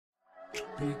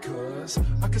Because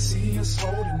I can see us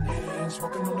holding hands,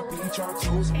 walking on the beach, our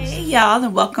toes. Hey y'all,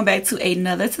 and welcome back to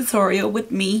another tutorial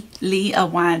with me, Lee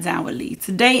of Wind Down with Lee.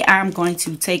 Today I'm going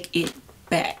to take it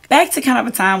back to kind of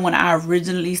a time when I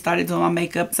originally started doing my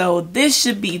makeup. So this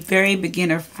should be very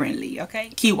beginner friendly, okay?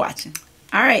 Keep watching.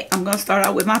 Alright, I'm going to start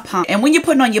out with my palm. And when you're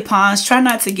putting on your palms, try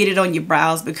not to get it on your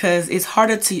brows because it's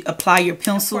harder to apply your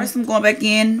pencil. First, I'm going back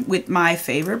in with my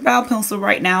favorite brow pencil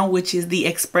right now, which is the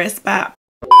Express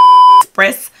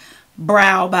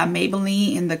Brow by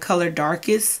Maybelline in the color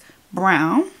Darkest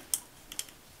Brown.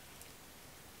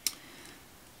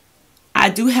 I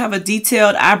do have a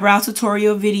detailed eyebrow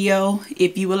tutorial video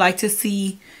if you would like to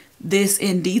see this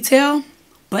in detail,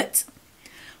 but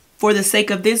for the sake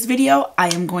of this video,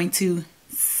 I am going to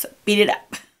speed it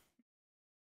up.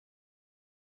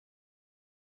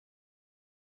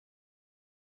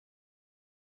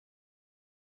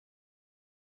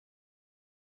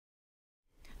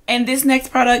 And this next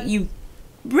product, you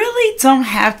really don't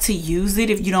have to use it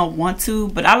if you don't want to,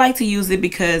 but I like to use it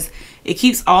because it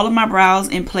keeps all of my brows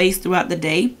in place throughout the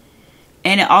day,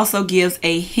 and it also gives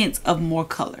a hint of more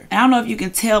color. And I don't know if you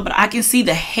can tell, but I can see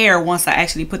the hair once I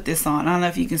actually put this on. I don't know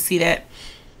if you can see that.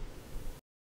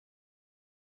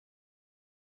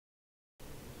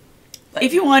 But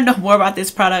if you want to know more about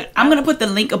this product, I'm going to put the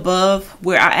link above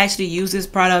where I actually use this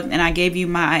product and I gave you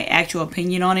my actual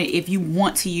opinion on it if you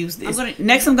want to use this.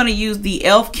 Next, I'm going to use the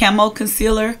e.l.f. Camo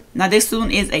Concealer. Now, this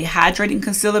one is a hydrating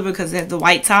concealer because it has the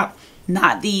white top,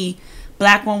 not the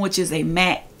black one, which is a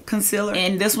matte concealer.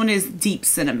 And this one is Deep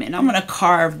Cinnamon. I'm going to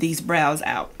carve these brows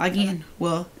out. Again,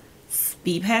 we'll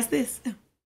speed past this.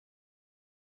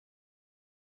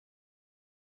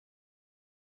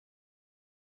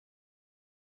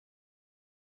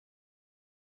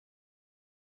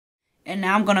 And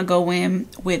now I'm going to go in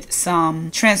with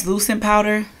some translucent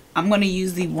powder. I'm going to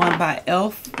use the one by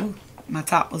e.l.f. Ooh, my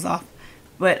top was off.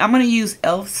 But I'm going to use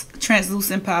e.l.f.'s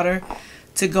translucent powder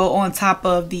to go on top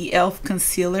of the e.l.f.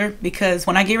 concealer, because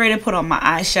when I get ready to put on my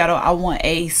eyeshadow, I want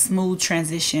a smooth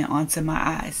transition onto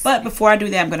my eyes. But before I do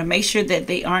that, I'm going to make sure that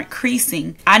they aren't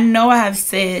creasing. I know I have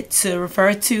said to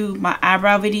refer to my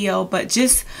eyebrow video, but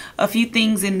just a few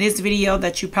things in this video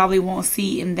that you probably won't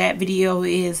see in that video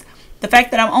is the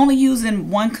fact that I'm only using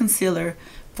one concealer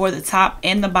for the top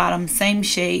and the bottom, same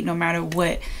shade no matter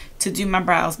what, to do my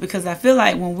brows, because I feel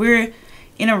like when we're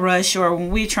in a rush or when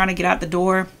we're trying to get out the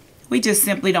door, we just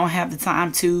simply don't have the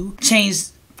time to change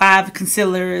 5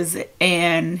 concealers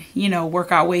and, you know,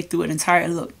 work our way through an entire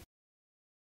look.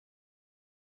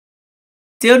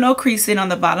 Still no creasing on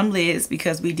the bottom lids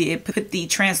because we did put the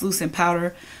translucent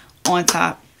powder on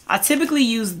top. I typically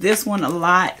use this one a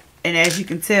lot, and as you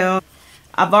can tell,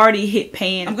 I've already hit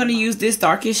pan. I'm going to use this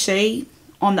darkest shade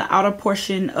on the outer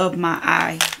portion of my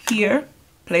eye here.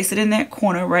 Place it in that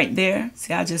corner right there.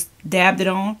 See, I just dabbed it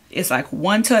on. It's like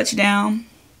one touch down,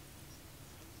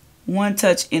 one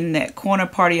touch in that corner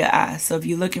part of your eye. So if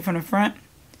you're looking from the front,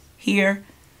 here,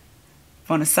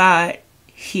 from the side,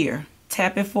 here.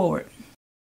 Tap it forward.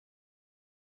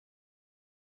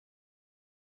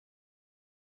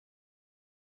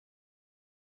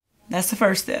 That's the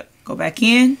first step. Go back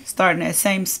in, start in that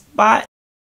same spot.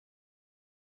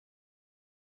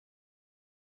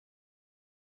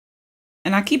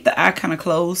 And I keep the eye kind of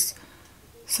closed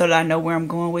so that I know where I'm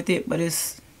going with it, but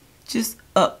it's just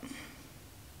up,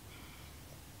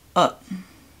 up.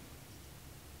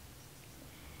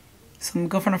 So I'm going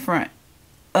to go from the front,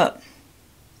 up.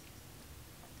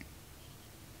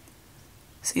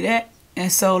 See that?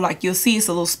 And so like you'll see it's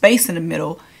a little space in the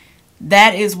middle.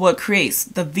 That is what creates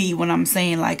the V when I'm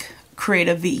saying like create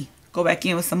a V. Go back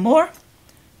in with some more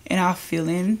and I'll fill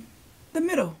in the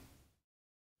middle.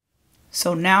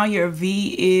 So now your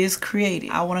V is created.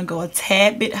 I want to go a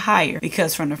tad bit higher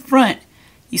because from the front,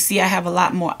 you see I have a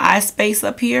lot more eye space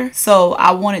up here. So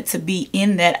I want it to be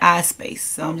in that eye space.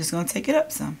 So I'm just going to take it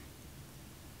up some.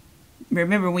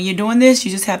 Remember, when you're doing this, you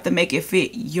just have to make it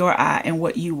fit your eye and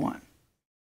what you want.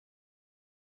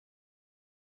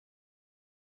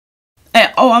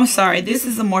 And, oh, I'm sorry. This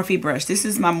is a Morphe brush. This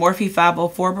is my Morphe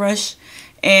 504 brush.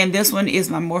 And this one is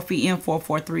my Morphe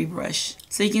M443 brush.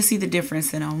 So you can see the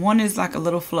difference in them. One is like a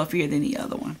little fluffier than the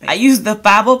other one. I used the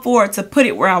 504 to put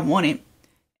it where I want it.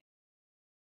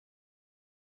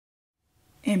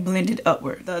 And blend it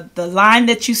upward. The line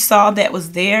that you saw that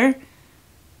was there,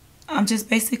 I'm just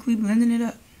basically blending it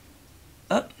up.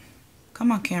 Up.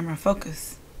 Come on, camera.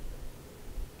 Focus.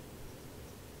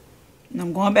 And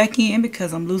I'm going back in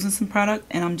because I'm losing some product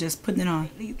and I'm just putting it on.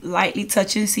 Lightly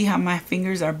touching. See how my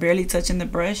fingers are barely touching the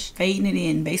brush? Fading it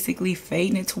in. Basically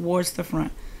fading it towards the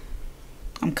front.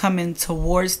 I'm coming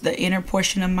towards the inner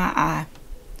portion of my eye.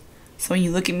 So when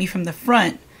you look at me from the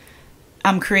front,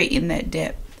 I'm creating that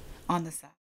depth on the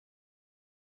side.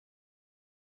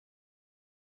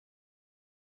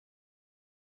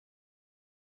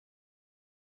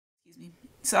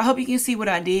 So I hope you can see what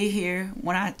I did here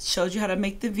when I showed you how to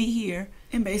make the V here,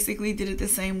 and basically did it the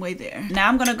same way there. Now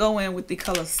I'm gonna go in with the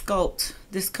color Sculpt,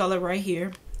 this color right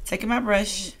here. Taking my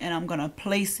brush and I'm gonna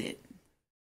place it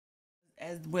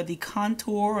as where the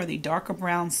contour or the darker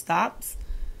brown stops.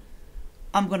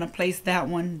 I'm gonna place that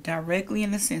one directly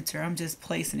in the center. I'm just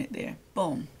placing it there.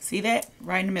 Boom. See that?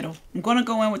 Right in the middle. I'm gonna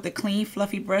go in with the clean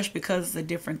fluffy brush because it's a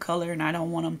different color and I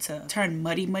don't want them to turn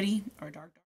muddy or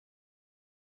dark.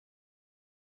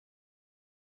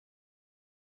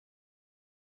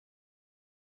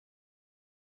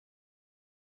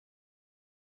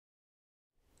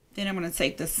 Then I'm going to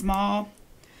take the small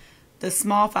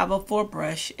 504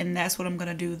 brush, and that's what I'm going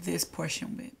to do this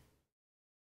portion with.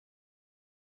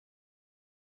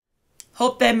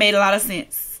 Hope that made a lot of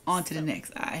sense. On to the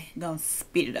next eye. I'm going to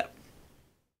speed it up.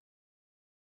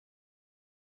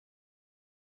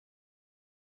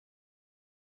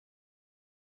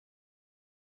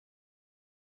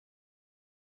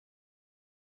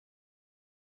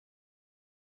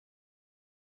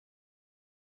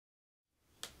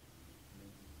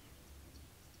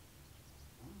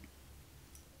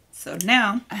 So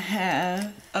now I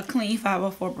have a clean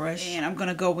 504 brush and I'm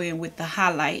gonna go in with the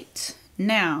highlight.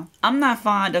 Now, I'm not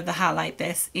fond of the highlight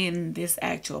that's in this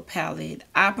actual palette.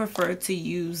 I prefer to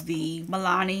use the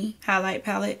Milani highlight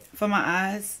palette for my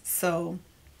eyes. So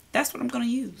that's what I'm gonna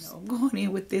use. I'm going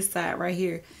in with this side right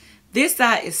here. This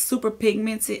side is super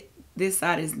pigmented. This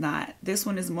side is not. This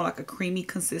one is more like a creamy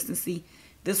consistency.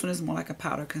 This one is more like a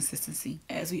powder consistency.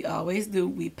 As we always do,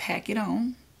 we pack it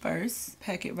on. First,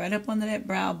 pack it right up under that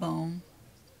brow bone.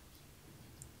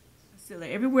 Concealer.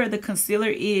 Everywhere the concealer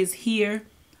is here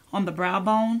on the brow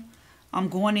bone, I'm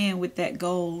going in with that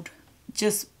gold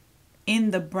just in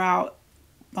the brow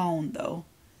bone though,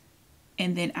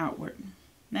 and then outward.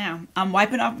 Now, I'm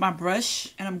wiping off my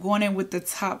brush and I'm going in with the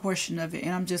top portion of it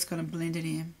and I'm just going to blend it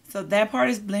in. So that part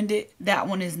is blended, that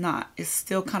one is not. It's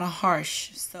still kind of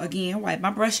harsh. So again, wipe my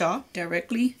brush off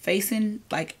directly facing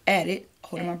like at it.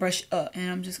 Holding my brush up and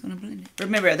I'm just gonna blend it.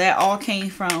 Remember that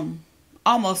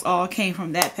almost all came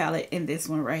from that palette in this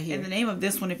one right here. And the name of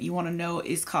this one, if you want to know,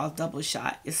 is called Double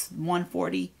Shot. It's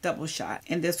 140 Double Shot.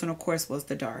 And this one of course was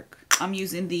the dark. I'm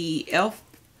using the e.l.f.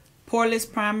 Poreless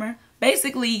Primer.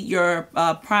 Basically your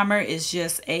primer is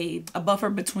just a buffer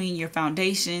between your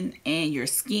foundation and your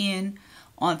skin.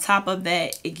 On top of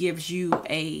that, it gives you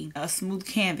a smooth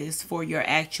canvas for your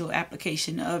actual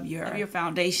application of your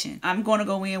foundation. I'm going to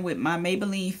go in with my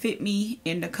Maybelline Fit Me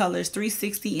in the colors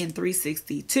 360 and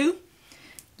 362.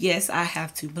 Yes, I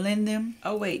have to blend them.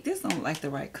 Oh wait, this don't look like the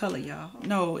right color, y'all.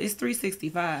 No, it's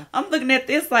 365. I'm looking at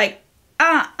this like,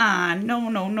 no.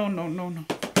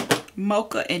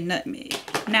 Mocha and nutmeg.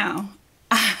 Now,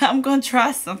 I'm going to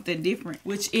try something different,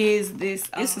 which is this.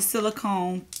 It's a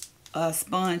silicone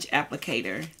sponge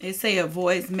applicator. It say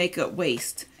avoids makeup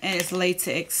waste and it's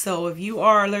latex, so if you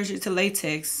are allergic to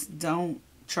latex, don't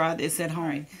try this at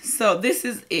home. So this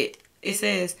is it. It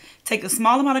says take a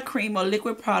small amount of cream or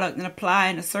liquid product and apply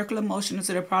in a circular motion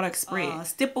until the product spread.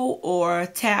 Stipple or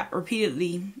tap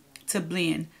repeatedly to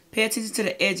blend. Pay attention to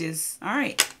the edges. All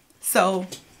right, so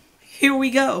here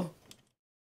we go.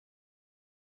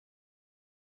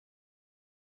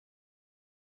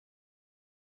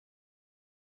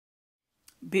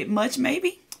 Bit much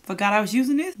maybe. Forgot I was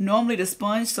using this. Normally the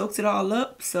sponge soaks it all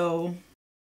up, so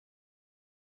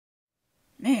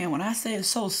man, when I say it's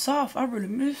so soft, I really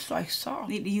mean it's like soft.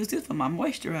 Need to use this for my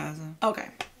moisturizer. Okay,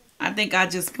 I think I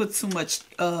just put too much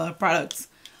products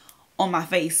on my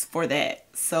face for that,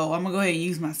 so I'm gonna go ahead and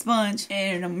use my sponge.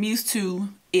 And I'm used to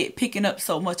it picking up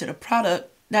so much of the product.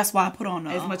 That's why I put on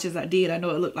as much as I did. I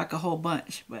know it looked like a whole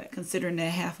bunch, but considering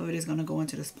that half of it is gonna go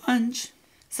into the sponge.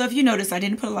 So if you notice, I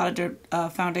didn't put a lot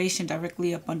of foundation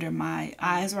directly up under my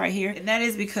eyes right here. And that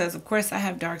is because, of course, I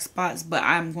have dark spots, but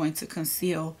I'm going to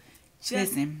conceal.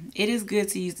 Listen, it is good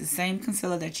to use the same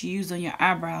concealer that you use on your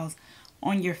eyebrows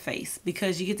on your face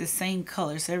because you get the same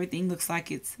color, so everything looks like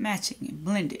it's matching and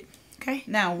blended. Okay?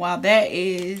 Now, while that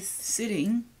is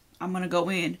sitting, I'm going to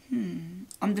go in.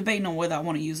 I'm debating on whether I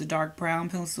want to use a dark brown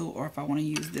pencil or if I want to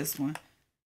use this one.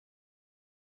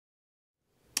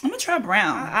 I'm gonna try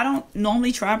brown. I don't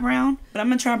normally try brown, but I'm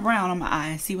gonna try brown on my eye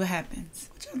and see what happens.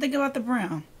 What y'all think about the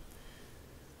brown?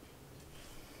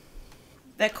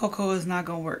 That cocoa is not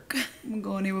gonna work. I'm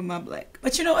going in with my black.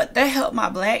 But you know what? That helped my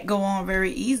black go on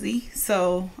very easy.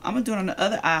 So I'm gonna do it on the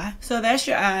other eye. So that's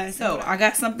your eye. So I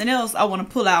got something else I want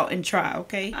to pull out and try,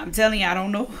 okay? I'm telling you, I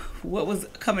don't know what was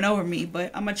coming over me,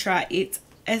 but I'm gonna try it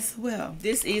as well.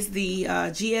 This is the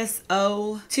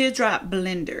GSO teardrop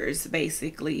blenders,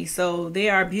 basically. So they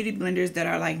are beauty blenders that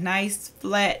are like nice,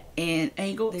 flat, and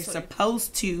angled. They're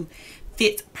supposed to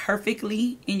fit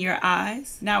perfectly in your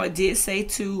eyes. Now it did say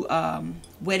to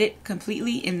wet it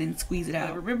completely and then squeeze it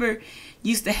out. Remember,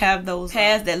 used to have those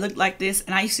pads that looked like this,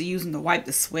 and I used to use them to wipe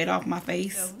the sweat off my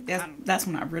face. That's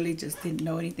when I really just didn't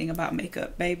know anything about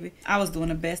makeup, baby. I was doing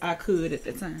the best I could at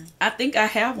the time. I think I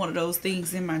have one of those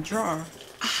things in my drawer.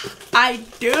 I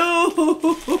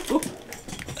do.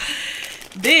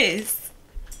 This.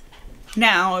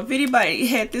 Now, if anybody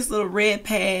had this little red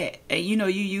pad and you know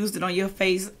you used it on your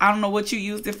face, I don't know what you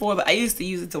used it for, but I used to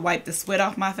use it to wipe the sweat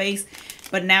off my face.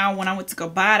 But now when I went to go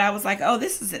buy it, I was like, oh,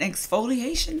 this is an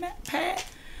exfoliation pad.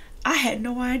 I had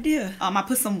no idea. I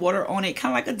put some water on it,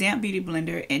 kind of like a damp beauty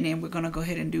blender, and then we're gonna go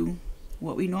ahead and do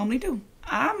what we normally do.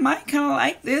 I might kind of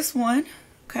like this one.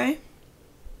 Okay.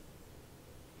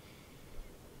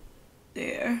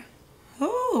 There.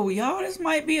 Oh, y'all, this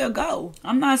might be a go.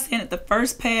 I'm not saying that the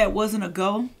first pad wasn't a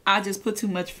go. I just put too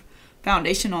much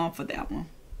foundation on for that one.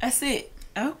 That's it.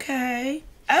 Okay.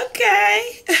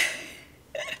 Okay.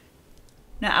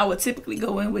 Now, I would typically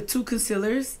go in with 2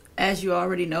 concealers, as you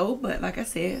already know. But like I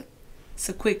said, it's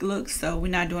a quick look, so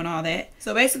we're not doing all that.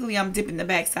 So basically, I'm dipping the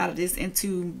back side of this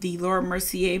into the Laura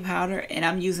Mercier powder. And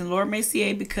I'm using Laura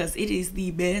Mercier because it is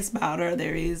the best powder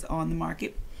there is on the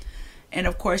market. And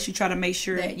of course, you try to make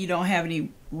sure that you don't have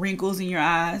any wrinkles in your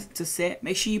eyes to set.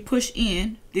 Make sure you push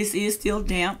in. This is still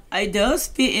damp. It does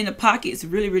fit in the pockets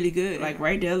really, really good. Like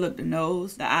right there, look, the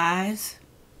nose, the eyes.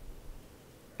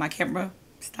 My camera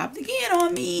stopped again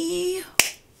on me.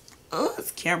 Oh,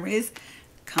 this camera is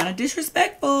kind of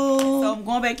disrespectful. So I'm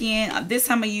going back in. This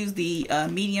time I use the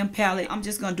medium palette. I'm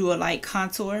just going to do a light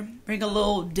contour. Bring a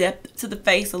little depth to the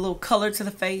face, a little color to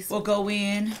the face. We'll go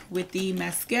in with the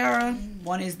mascara.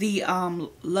 One is the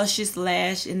Luscious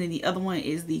Lash, and then the other one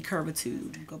is the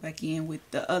Curvitude. Go back in with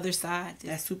the other side.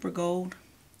 That's Super Gold.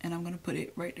 And I'm going to put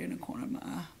it right there in the corner of my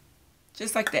eye.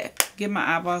 Just like that. Give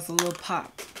my eyeballs a little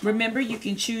pop. Remember, you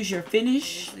can choose your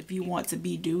finish. If you want to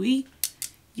be dewy,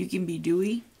 you can be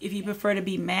dewy. If you prefer to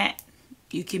be matte,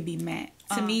 you can be matte.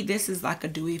 To me, this is like a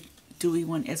dewy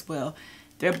one as well.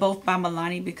 They're both by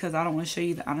Milani because I don't want to show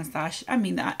you the Anastasia. I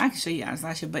mean, I can show you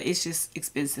Anastasia, but it's just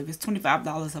expensive. It's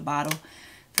 $25 a bottle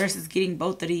versus getting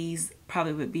both of these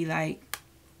probably would be like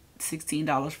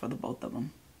 $16 for the both of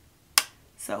them.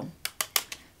 So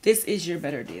this is your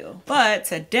better deal. But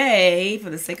today, for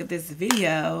the sake of this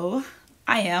video,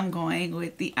 I am going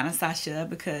with the Anastasia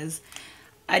because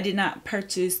I did not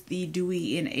purchase the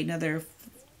dewy in another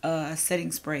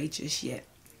setting spray just yet.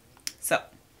 So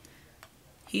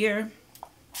here,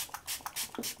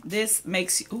 this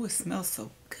makes you, oh, it smells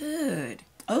so good.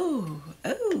 Oh,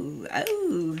 oh,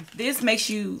 oh. This makes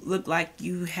you look like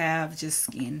you have just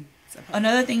skin.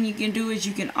 Another thing you can do is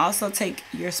you can also take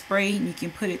your spray and you can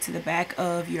put it to the back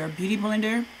of your beauty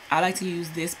blender. I like to use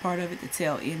this part of it to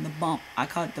tail in the bump. I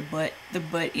call it the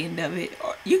butt end of it.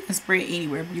 Or you can spray it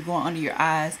anywhere, but you're going under your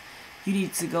eyes. You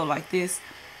need to go like this.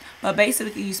 But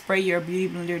basically, you spray your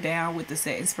beauty blender down with the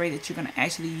setting spray that you're going to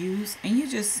actually use. And you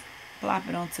just plop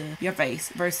it onto your face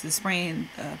versus spraying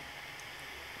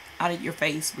out of your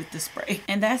face with the spray.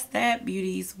 And that's that,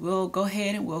 beauties. We'll go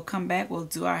ahead and we'll come back. We'll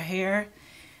do our hair.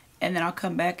 And then I'll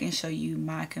come back and show you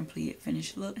my completed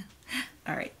finished look.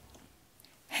 All right.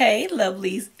 Hey,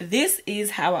 lovelies. This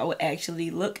is how I would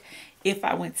actually look if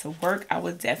I went to work. I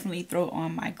would definitely throw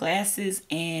on my glasses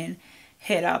and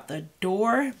head out the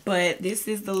door. But this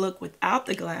is the look without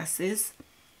the glasses.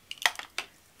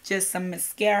 Just some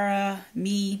mascara,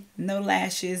 me, no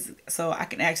lashes. So I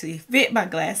can actually fit my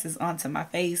glasses onto my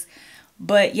face.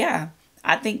 But yeah.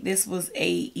 I think this was a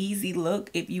easy look.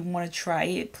 If you want to try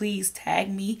it, please tag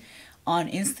me on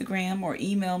Instagram or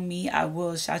email me. I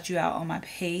will shout you out on my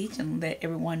page and let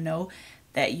everyone know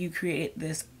that you created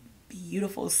this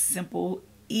beautiful, simple,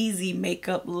 easy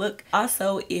makeup look.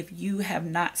 Also, if you have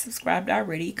not subscribed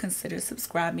already, consider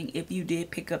subscribing if you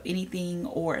did pick up anything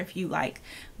or if you like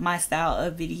my style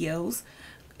of videos.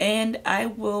 And I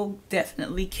will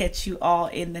definitely catch you all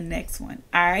in the next one.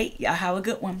 All right, y'all have a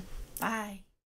good one. Bye.